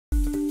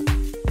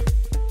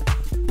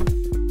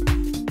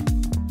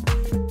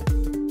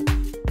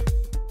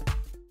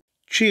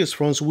Cheers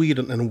from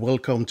Sweden and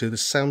welcome to the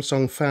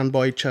Samsung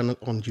Fanboy channel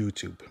on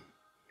YouTube.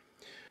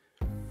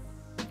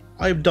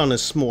 I've done a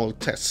small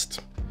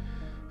test,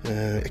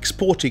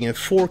 exporting a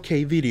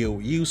 4K video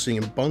using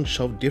a bunch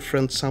of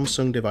different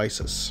Samsung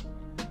devices,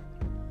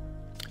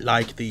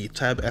 like the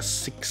Tab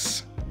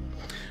S6,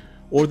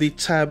 or the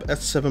Tab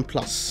S7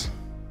 Plus,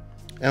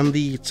 and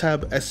the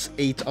Tab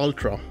S8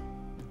 Ultra,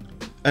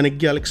 and a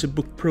Galaxy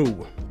Book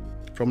Pro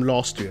from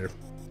last year.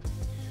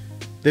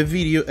 The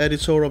video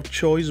editor of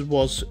choice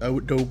was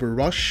Adobe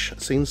Rush,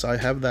 since I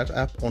have that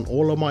app on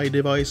all of my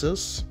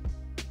devices.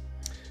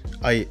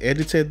 I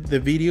edited the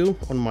video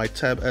on my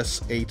Tab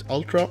S8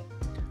 Ultra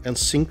and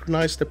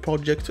synchronized the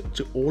project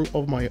to all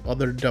of my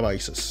other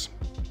devices.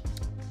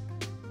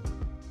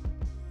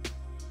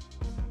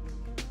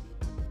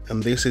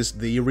 And this is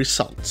the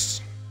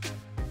results.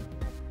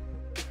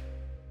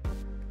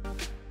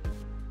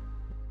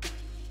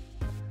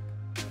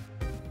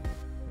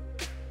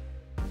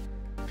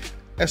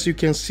 As you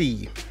can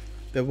see,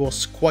 there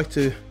was quite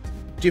a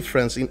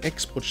difference in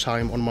export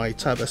time on my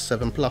Tab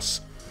S7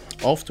 Plus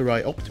after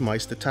I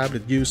optimized the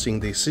tablet using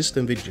the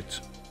system widget,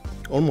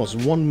 almost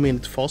 1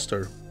 minute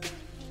faster.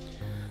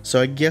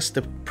 So I guess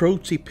the pro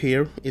tip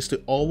here is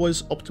to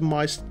always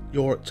optimize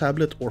your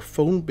tablet or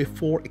phone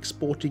before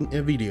exporting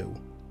a video.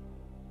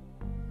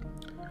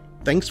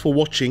 Thanks for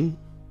watching.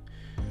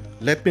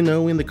 Let me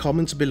know in the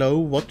comments below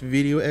what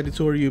video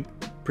editor you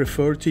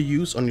prefer to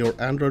use on your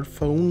Android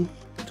phone,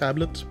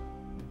 tablet.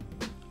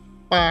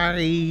 Bye!